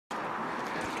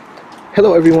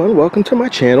Hello everyone, welcome to my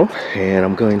channel, and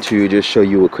I'm going to just show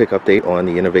you a quick update on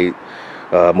the Innovate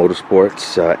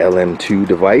Motorsports LM2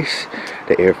 device,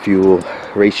 the air fuel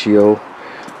ratio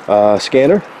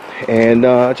scanner, and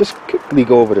just quickly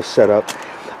go over the setup.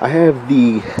 I have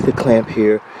the clamp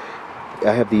here.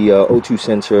 I have the O2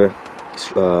 sensor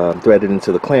threaded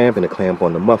into the clamp and the clamp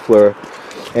on the muffler,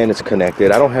 and it's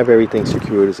connected. I don't have everything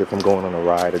secured as if I'm going on a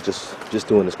ride, or just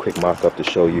doing this quick mock-up to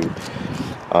show you.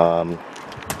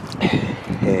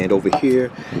 And over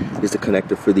here is the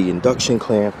connector for the induction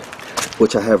clamp,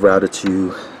 which I have routed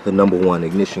to the #1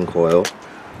 ignition coil,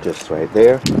 just right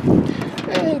there.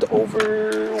 And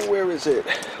over, where is it?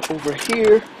 Over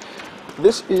here,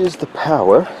 this is the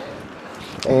power,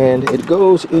 and it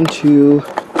goes into,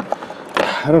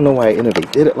 I don't know why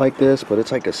Innovate did it like this, but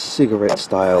it's like a cigarette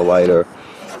style lighter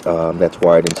that's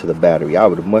wired into the battery. I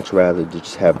would much rather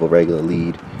just have a regular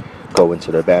lead go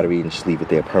into the battery and just leave it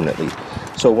there permanently.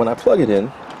 So when I plug it in,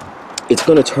 it's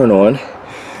going to turn on,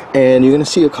 and you're going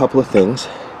to see a couple of things.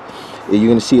 You're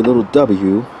going to see a little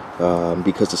W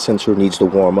because the sensor needs to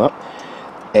warm up,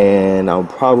 and I'll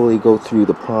probably go through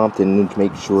the prompt and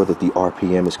make sure that the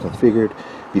RPM is configured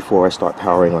before I start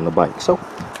powering on the bike. So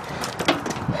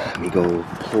let me go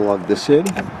plug this in,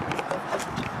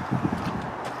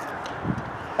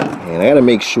 and I gotta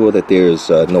make sure that there's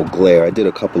no glare. I did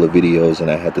a couple of videos and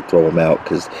I had to throw them out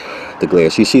because the glare.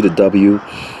 So you see the W,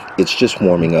 it's just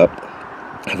warming up.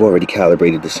 I've already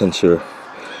calibrated the sensor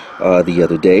the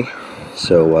other day,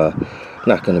 so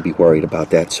not going to be worried about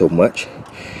that so much.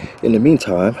 In the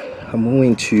meantime, I'm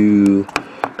going to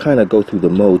kind of go through the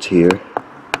modes here,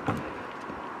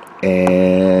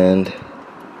 and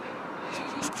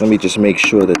let me just make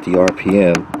sure that the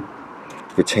RPM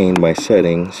retained my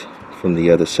settings from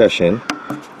the other session.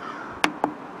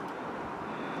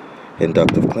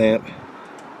 Inductive clamp,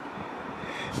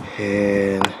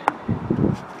 and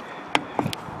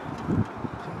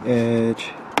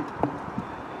edge,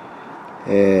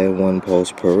 and 1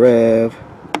 pulse per rev,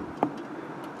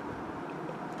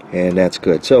 and that's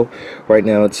good. So right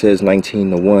now it says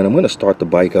 19:1. I'm going to start the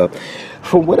bike up.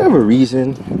 For whatever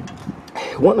reason,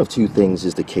 one of two things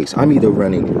is the case. I'm either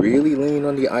running really lean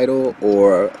on the idle,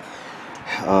 or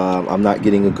I'm not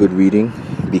getting a good reading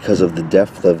because of the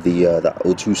depth of the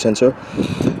O2 sensor.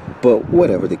 But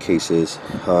whatever the case is,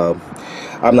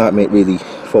 I'm not really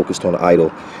focused on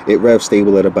idle. It revs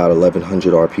stable at about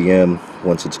 1100 RPM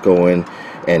once it's going,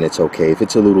 and it's okay. If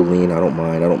it's a little lean, I don't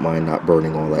mind. I don't mind not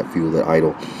burning all that fuel at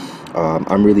idle.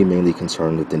 I'm really mainly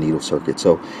concerned with the needle circuit.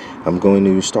 So I'm going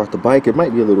to start the bike. It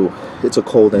might be a little, it's a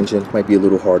cold engine, might be a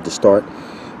little hard to start,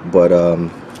 but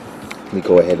let me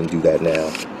go ahead and do that now.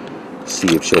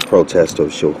 See if she'll protest or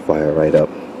she'll fire right up.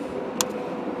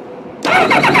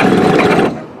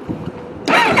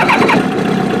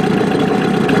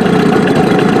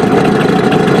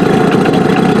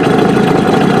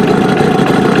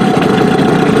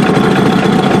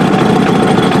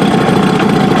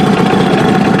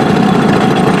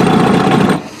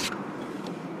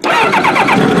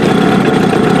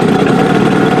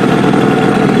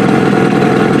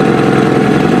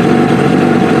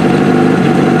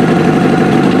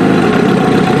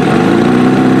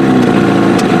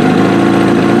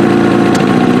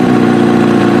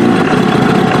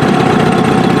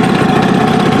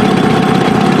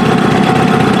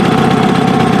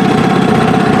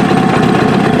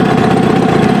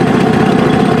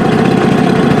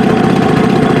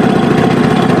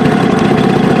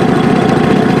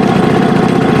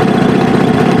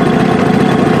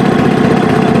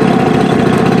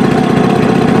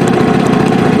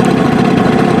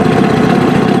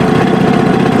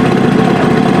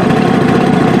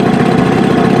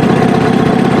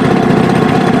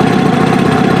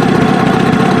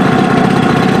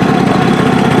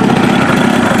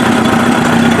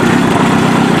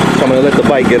 Let the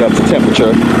bike get up to temperature.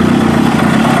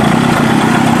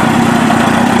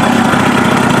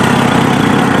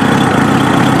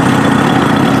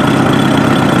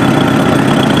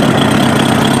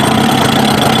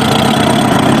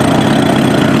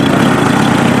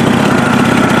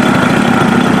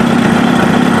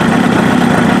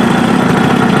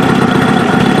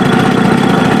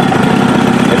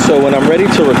 And so when I'm ready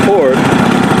to record,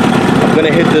 I'm going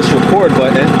to hit this record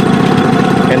button,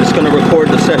 and it's going to record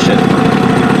the session.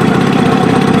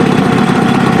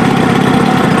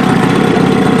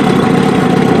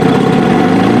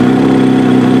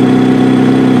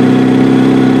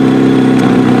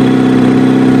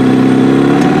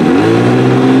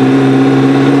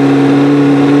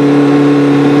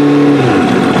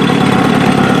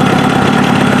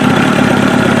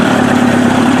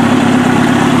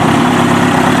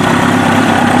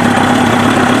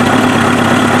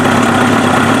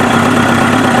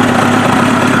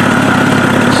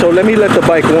 let me let the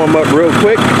bike warm up real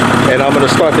quick, and I'm going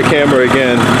to start the camera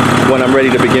again when I'm ready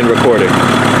to begin recording.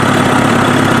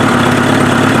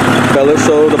 Fellas,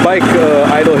 so the bike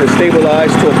idle has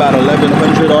stabilized to about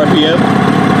 1100 RPM.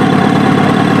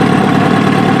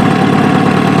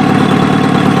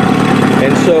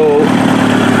 And so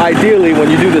ideally, when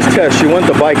you do this test, you want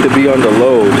the bike to be under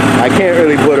load. I can't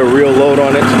really put a real load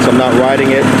on it since I'm not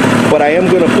riding it, but I am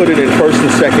going to put it in first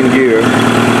and second gear,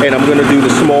 and I'm going to do the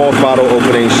small throttle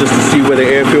openings just to see where the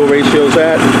air-fuel ratio is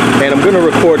at, and I'm going to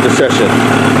record the session.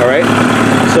 All right?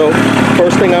 So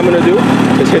first thing I'm going to do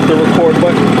is hit the record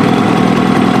button.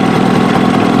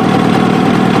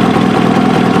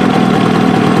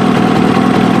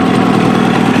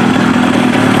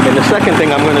 And the second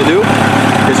thing I'm going to do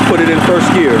is put it in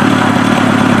first gear.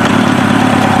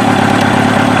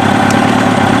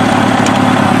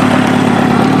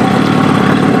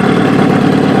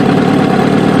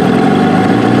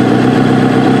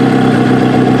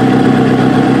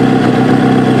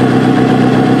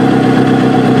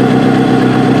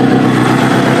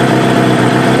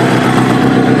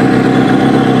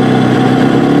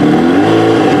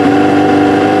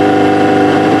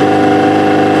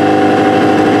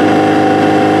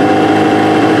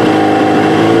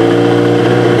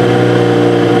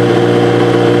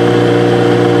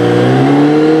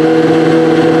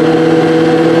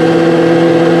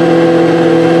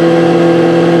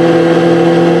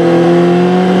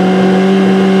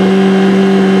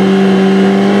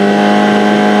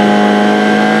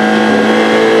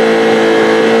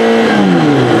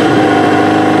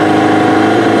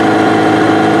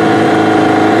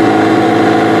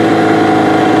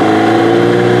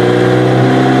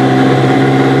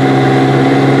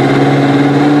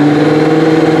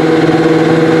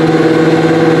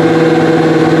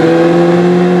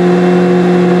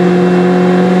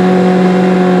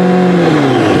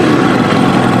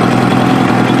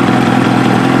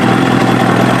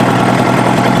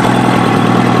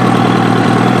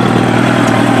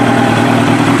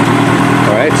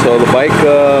 So the bike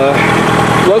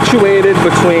fluctuated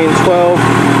between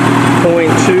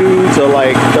 12.2 to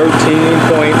like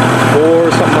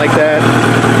 13.4, something like that.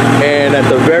 And at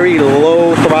the very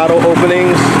low throttle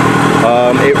openings,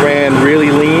 it ran really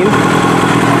lean.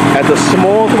 At the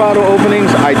small throttle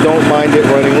openings, I don't mind it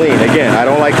running lean. Again, I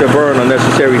don't like to burn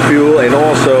unnecessary fuel, and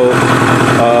also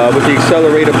with the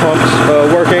accelerator pumps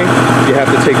working, you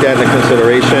have to take that into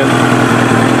consideration.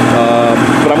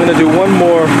 But I'm going to do one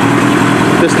more.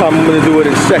 This time I'm going to do it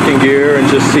in second gear and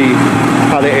just see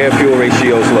how the air-fuel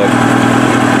ratios look.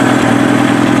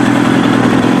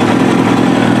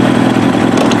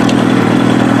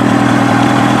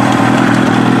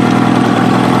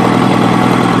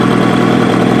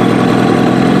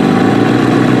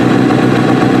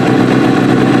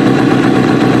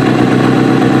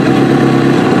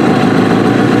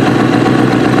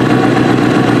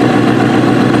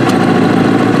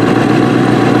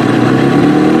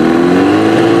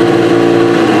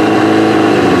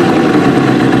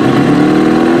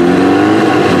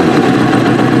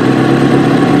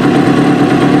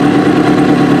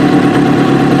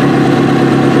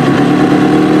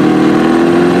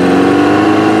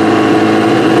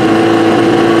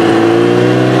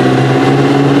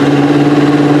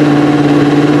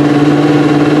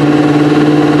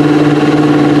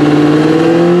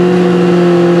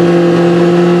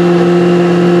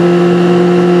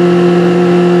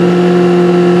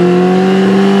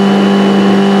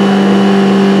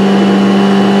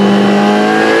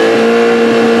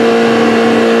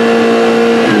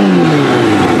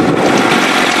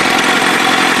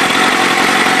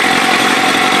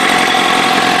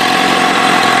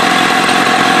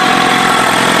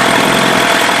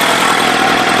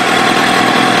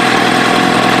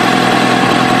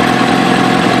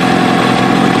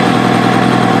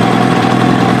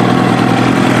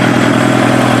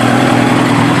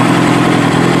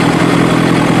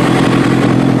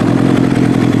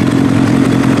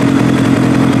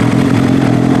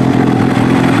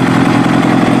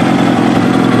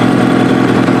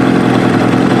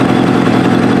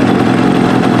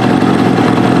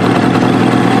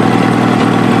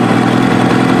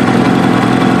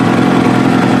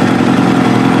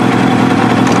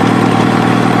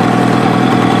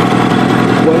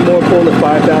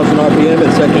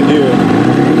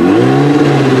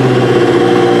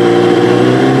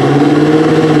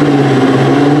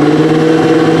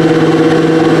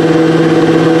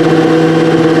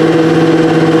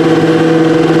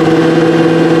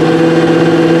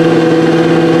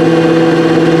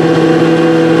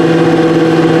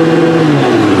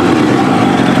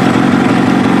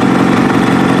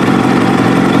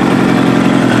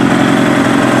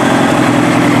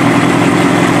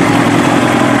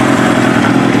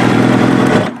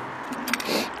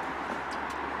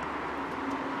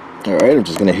 Alright, I'm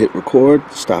just going to hit record,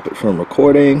 stop it from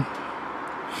recording.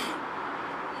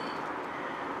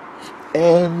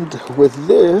 And with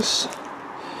this,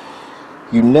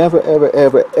 you never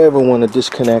ever want to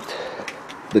disconnect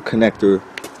the connector.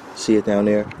 See it down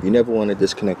there? You never want to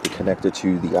disconnect the connector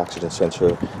to the oxygen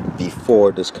sensor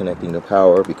before disconnecting the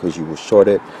power, because you will short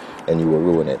it and you will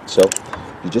ruin it. So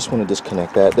you just want to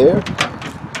disconnect that there.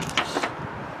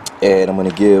 And I'm going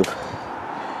to give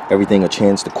everything a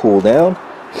chance to cool down.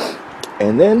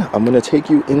 And then I'm going to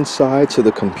take you inside to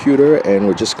the computer, and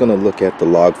we're just going to look at the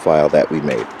log file that we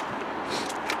made.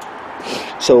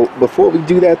 So before we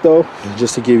do that though,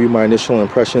 just to give you my initial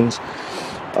impressions,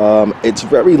 it's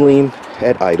very lean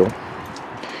at idle.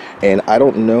 And I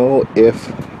don't know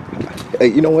if,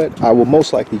 you know what, I will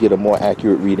most likely get a more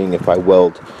accurate reading if I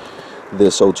weld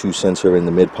this O2 sensor in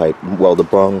the mid pipe, weld a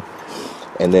bung,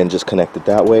 and then just connect it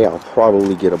that way. I'll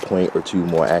probably get a point or two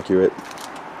more accurate.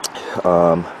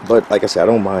 But like I said, I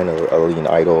don't mind a lean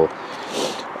idle.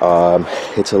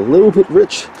 It's a little bit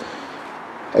rich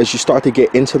as you start to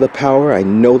get into the power. I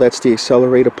know that's the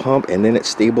accelerator pump, and then it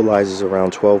stabilizes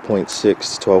around 12.6,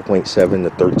 12.7 to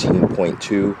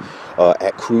 13.2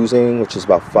 at cruising, which is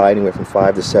about anywhere from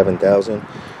 5 to 7,000.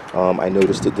 I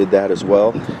noticed it did that as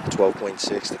well,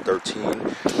 12.6 to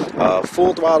 13.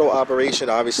 Full throttle operation,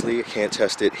 obviously, I can't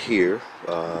test it here.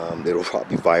 It'll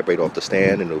probably vibrate off the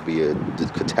stand and it'll be a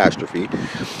catastrophe.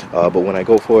 But when I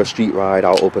go for a street ride,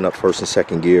 I'll open up first and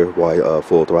second gear while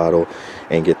full throttle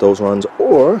and get those runs,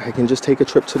 or I can just take a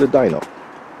trip to the dyno.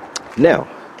 Now,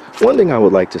 one thing I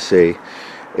would like to say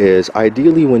is,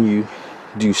 ideally when you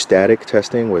do static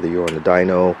testing, whether you're on the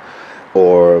dyno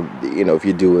or, you know, if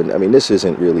you're doing, I mean, this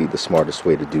isn't really the smartest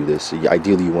way to do this.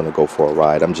 Ideally you want to go for a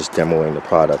ride. I'm just demoing the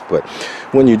product. But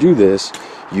when you do this,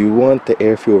 you want the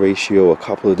air-fuel ratio a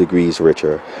couple of degrees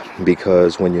richer,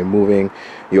 because when you're moving,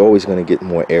 you're always going to get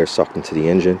more air sucked into the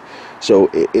engine. So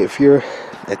if you're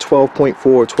at 12.4,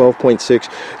 12.6,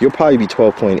 you'll probably be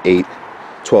 12.8,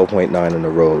 12.9 on the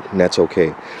road, and that's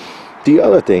okay. The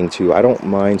other thing too, I don't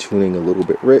mind tuning a little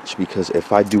bit rich, because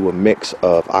if I do a mix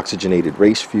of oxygenated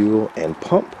race fuel and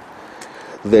pump,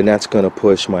 then that's going to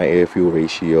push my air-fuel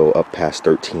ratio up past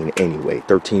 13 anyway.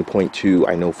 13.2,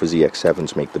 I know for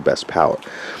ZX7s make the best power.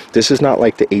 This is not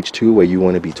like the H2 where you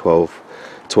want to be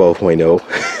 12.0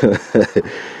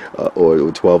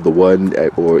 or 12 to 1,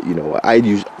 or, you know, I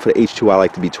use, for the H2 I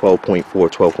like to be 12.4,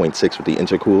 12.6 with the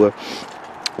intercooler.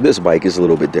 This bike is a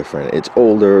little bit different. It's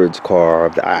older, it's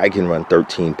carved. I can run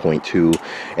 13.2,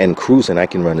 and cruising I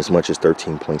can run as much as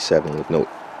 13.7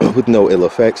 with no ill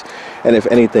effects, and if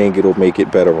anything, it'll make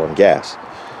it better on gas.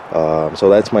 So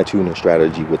that's my tuning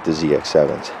strategy with the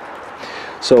ZX7s.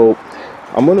 So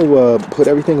I'm going to put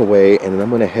everything away, and then I'm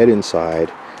going to head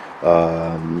inside,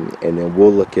 and then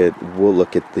we'll look at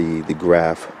the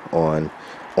graph on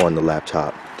the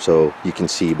laptop, so you can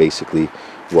see basically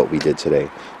what we did today.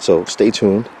 So stay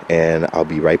tuned, and I'll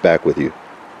be right back with you.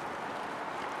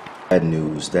 Bad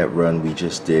news, that run we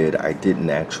just did, I didn't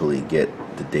actually get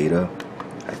the data.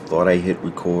 I thought I hit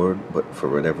record, but for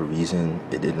whatever reason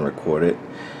it didn't record it.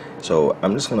 So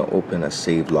I'm just going to open a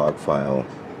saved log file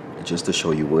just to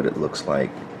show you what it looks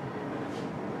like.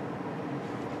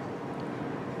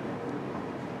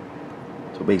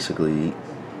 So basically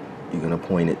you're going to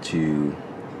point it to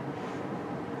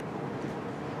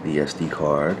the SD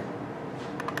card,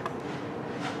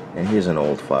 and here's an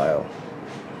old file.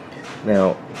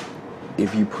 Now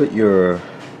if you put your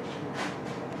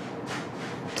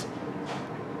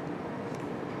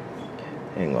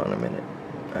hang on a minute,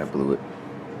 I blew it.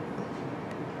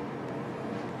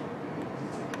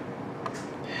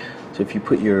 So if you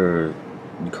put your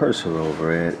cursor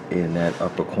over it in that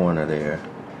upper corner there,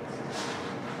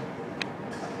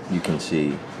 you can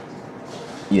see,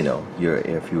 you know, your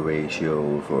air-fuel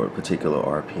ratio for a particular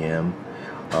RPM.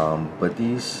 But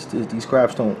these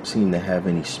graphs don't seem to have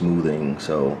any smoothing,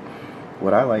 so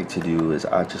what I like to do is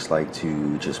I just like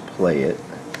to just play it,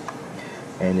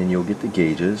 and then you'll get the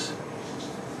gauges,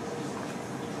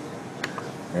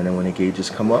 and then when the gauges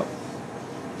come up,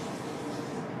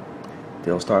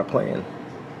 they'll start playing.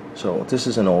 So this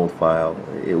is an old file.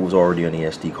 It was already on the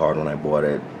SD card when I bought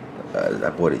it. I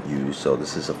bought it used, so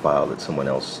this is a file that someone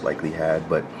else likely had,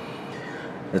 but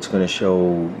it's going to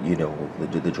show, you know,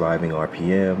 the driving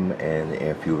RPM and the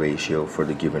air-fuel ratio for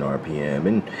the given RPM.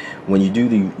 And when you do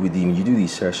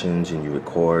these sessions and you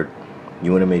record,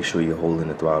 you want to make sure you're holding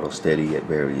the throttle steady at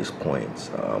various points.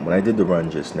 When I did the run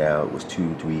just now, it was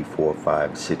 2, 3, 4,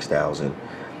 5, 6,000,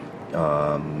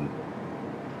 and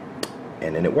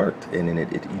then it worked, and then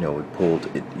it pulled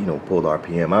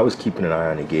RPM. I was keeping an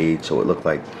eye on the gauge, so it looked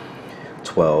like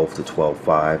 12 to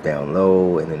 12.5 down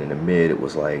low, and then in the mid it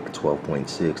was like 12.6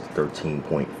 to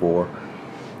 13.4,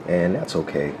 and that's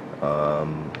okay.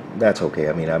 That's okay.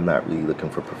 I mean, I'm not really looking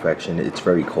for perfection. It's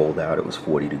very cold out. It was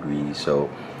 40 degrees, so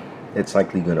it's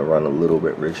likely going to run a little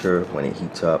bit richer when it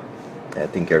heats up. I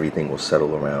think everything will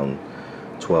settle around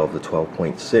 12 to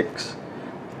 12.6.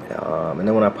 And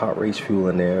then when I pop race fuel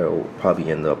in there, it'll probably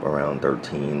end up around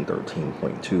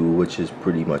 13.2, which is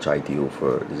pretty much ideal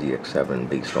for the ZX7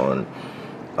 based on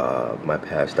my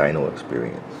past dyno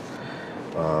experience.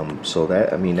 So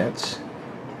that, I mean, that's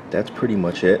pretty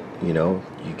much it. You know,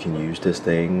 you can use this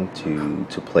thing to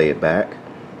play it back,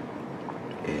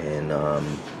 and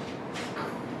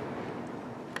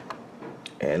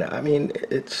I mean,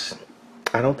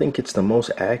 I don't think it's the most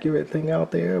accurate thing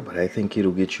out there, but I think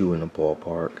it'll get you in the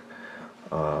ballpark,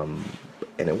 and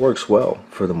it works well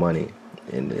for the money.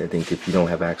 And I think if you don't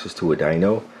have access to a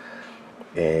dyno,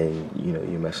 and you know,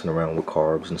 you're messing around with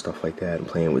carbs and stuff like that and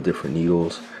playing with different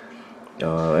needles,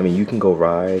 I mean, you can go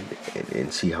ride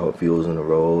and see how it feels on the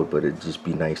road, but it'd just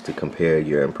be nice to compare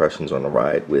your impressions on the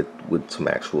ride with some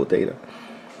actual data.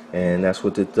 And that's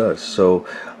what it does. So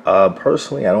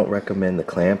personally, I don't recommend the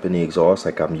clamp and the exhaust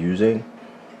like I'm using.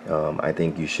 I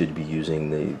think you should be using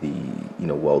the you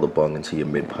know, weld the bung into your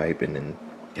mid pipe and then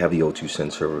have the O2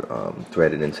 sensor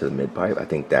threaded into the mid pipe. I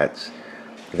think that's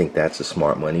a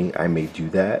smart money. I may do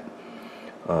that,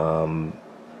 but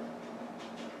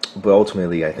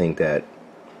ultimately I think that,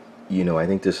 you know, I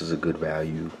think this is a good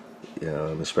value,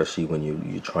 especially when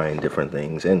you're trying different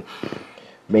things and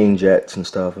main jets and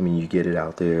stuff. I mean, you get it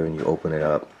out there and you open it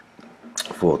up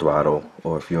full throttle,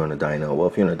 or if you're on a dyno, well,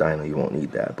 if you're on a dyno you won't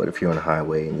need that, but if you're on a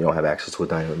highway and you don't have access to a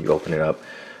dyno, you open it up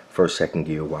first, second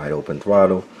gear, wide open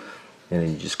throttle, and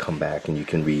then you just come back and you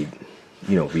can read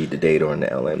the data on the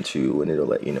LM2, and it'll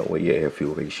let you know what your air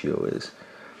fuel ratio is.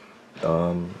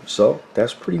 So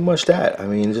that's pretty much that. I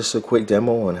mean, just a quick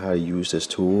demo on how to use this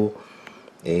tool,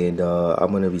 and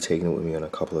I'm going to be taking it with me on a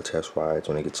couple of test rides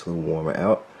when it gets a little warmer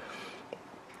out,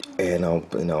 and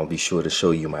I'll be sure to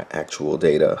show you my actual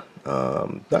data.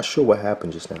 Not sure what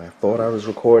happened just now. I thought I was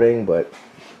recording, but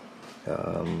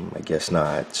I guess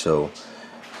not. So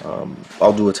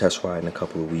I'll do a test ride in a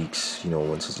couple of weeks, you know,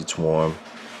 once it gets warm,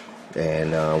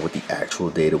 and with the actual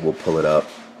data we'll pull it up,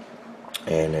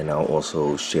 and then I'll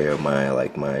also share my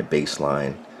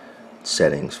baseline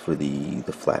settings for the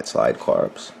flat slide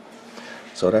carbs.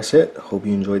 So that's it. Hope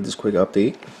you enjoyed this quick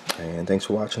update, and thanks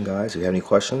for watching, guys. If you have any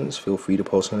questions, feel free to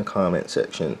post in the comment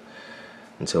section.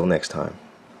 Until next time.